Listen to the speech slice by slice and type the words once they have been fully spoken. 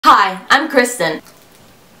Hi, I'm Kristen.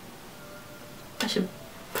 I should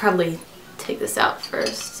probably take this out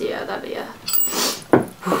first. Yeah, that'd be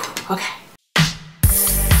okay.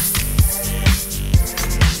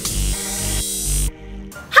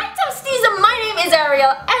 Hi Toasties, my name is Ariel,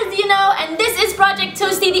 as you know, and this is Project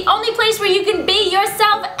Toasty, the only place where you can be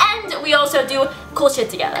yourself, and we also do cool shit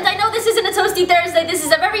together. And I know this isn't a Toasty Thursday, this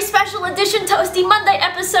is a very special edition Toasty Monday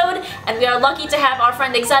episode, and we are lucky to have our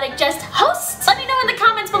friend Exotic Jess host. Let me know in the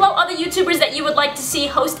comments below other YouTubers that you would like to see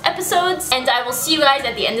host episodes, and I will see you guys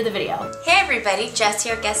at the end of the video. Hey everybody, Jess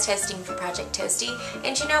here, guest hosting for Project Toasty,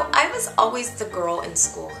 and you know, I was always the girl in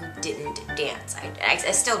school who didn't dance. I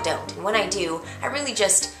still don't, and when I do, I really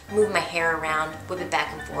just move my hair around, whip it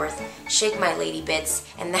back and forth, shake my lady bits,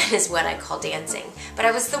 and that is what I call dancing. But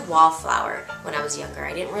I was the wallflower when I was younger.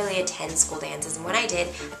 I didn't really attend school dances, and when I did,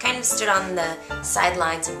 I kind of stood on the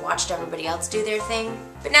sidelines and watched everybody else do their thing.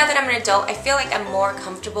 But now that I'm an adult, I feel like I'm more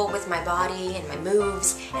comfortable with my body and my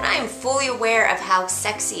moves, and I am fully aware of how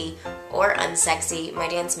sexy or unsexy my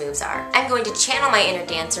dance moves are. I'm going to channel my inner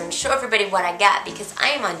dancer and show everybody what I got because I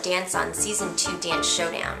am on Dance On Season 2 Dance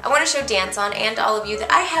Showdown. I want to show Dance On and all of you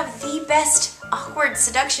that I have the best awkward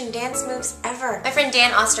seduction dance moves ever. My friend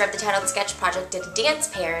Dan Oster of the Titled Sketch Project did a dance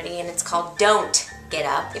parody and it's called Don't Get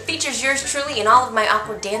Up. It features yours truly and all of my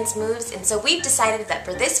awkward dance moves, and so we've decided that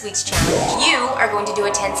for this week's challenge, you are going to do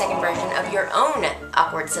a 10-second version of your own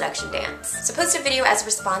awkward seduction dance. So post a video as a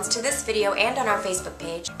response to this video and on our Facebook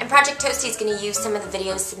page, and Project Toasty is going to use some of the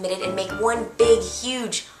videos submitted and make one big,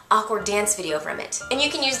 huge, awkward dance video from it. And you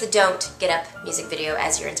can use the Don't Get Up music video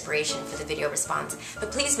as your inspiration for the video response,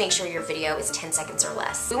 but please make sure your video is 10 seconds or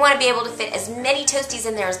less. We want to be able to fit as many Toasties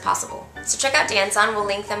in there as possible. So check out Dance On, we'll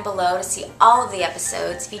link them below to see all of the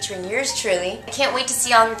episodes featuring yours truly. I can't wait to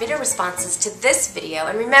see all your video responses to this video,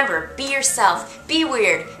 and remember, be yourself, be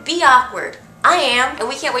weird, be awkward. I am, and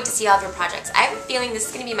we can't wait to see all of your projects. I have a feeling this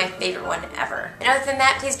is going to be my favorite one ever. And other than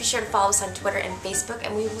that, please be sure to follow us on Twitter and Facebook,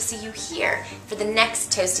 and we will see you here for the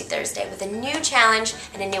next Toasty Thursday with a new challenge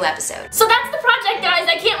and a new episode. So that's the project, guys.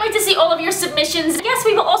 I can't wait to see all of your submissions. Yes,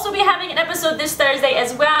 we will also be having an episode this Thursday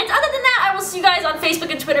as well. And other than that, I will see you guys on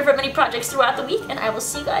Facebook and Twitter for many projects throughout the week, and I will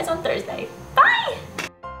see you guys on Thursday. Bye!